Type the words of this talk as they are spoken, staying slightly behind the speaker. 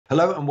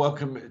Hello and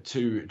welcome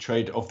to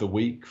Trade of the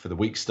Week for the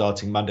week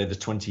starting Monday, the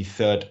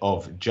 23rd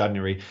of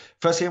January.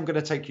 Firstly, I'm going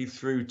to take you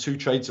through two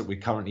trades that we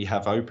currently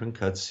have open,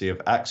 courtesy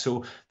of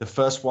Axel. The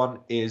first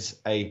one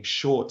is a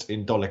short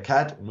in dollar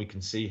CAD, and we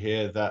can see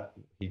here that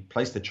he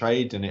placed the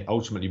trade and it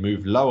ultimately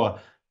moved lower,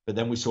 but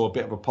then we saw a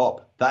bit of a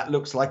pop. That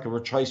looks like a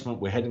retracement.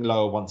 We're heading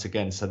lower once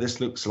again. So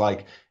this looks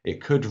like it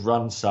could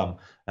run some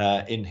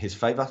in his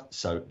favor.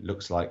 So it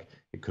looks like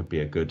it could be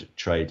a good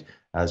trade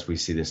as we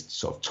see this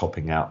sort of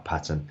topping out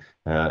pattern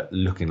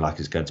looking like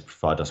it's going to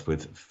provide us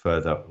with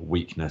further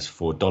weakness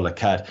for dollar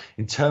CAD.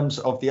 In terms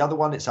of the other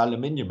one, it's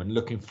aluminium and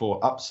looking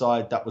for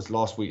upside. That was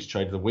last week's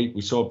trade of the week.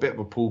 We saw a bit of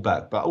a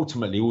pullback, but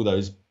ultimately all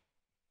those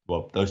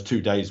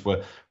 2 days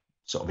were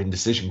sort of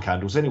indecision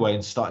candles anyway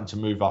and starting to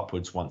move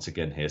upwards once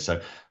again here. So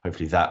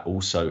hopefully that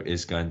also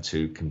is going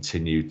to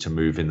continue to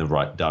move in the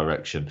right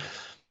direction.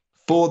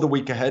 For the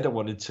week ahead, I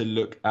wanted to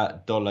look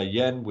at dollar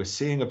yen. We're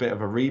seeing a bit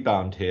of a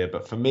rebound here,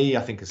 but for me,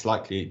 I think it's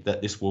likely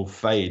that this will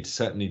fade.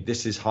 Certainly,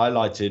 this is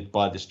highlighted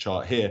by this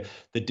chart here.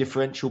 The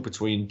differential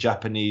between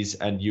Japanese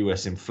and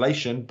US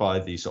inflation by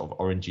the sort of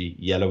orangey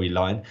yellowy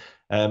line.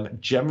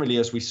 Generally,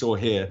 as we saw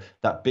here,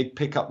 that big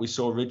pickup we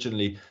saw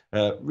originally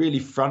really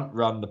front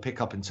run the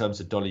pickup in terms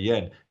of dollar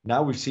yen.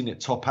 Now we've seen it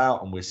top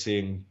out and we're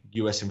seeing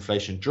US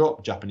inflation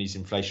drop, Japanese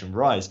inflation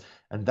rise,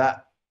 and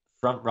that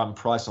front run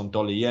price on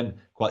dollar yen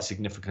quite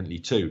significantly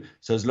too.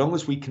 So as long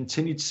as we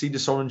continue to see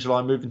this orange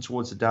line moving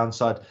towards the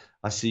downside,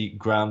 I see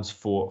grounds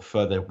for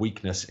further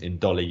weakness in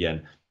dollar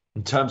yen.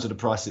 In terms of the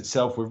price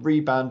itself, we're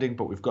rebounding,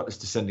 but we've got this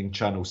descending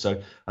channel.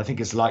 So I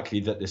think it's likely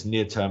that this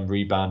near-term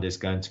rebound is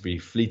going to be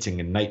fleeting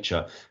in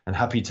nature, and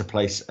happy to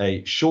place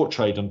a short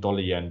trade on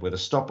dollar yen with a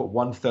stop at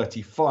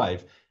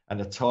 135 and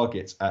a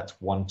target at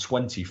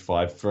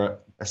 125 for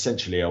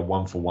essentially a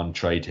 1-for-1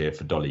 trade here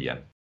for dollar yen.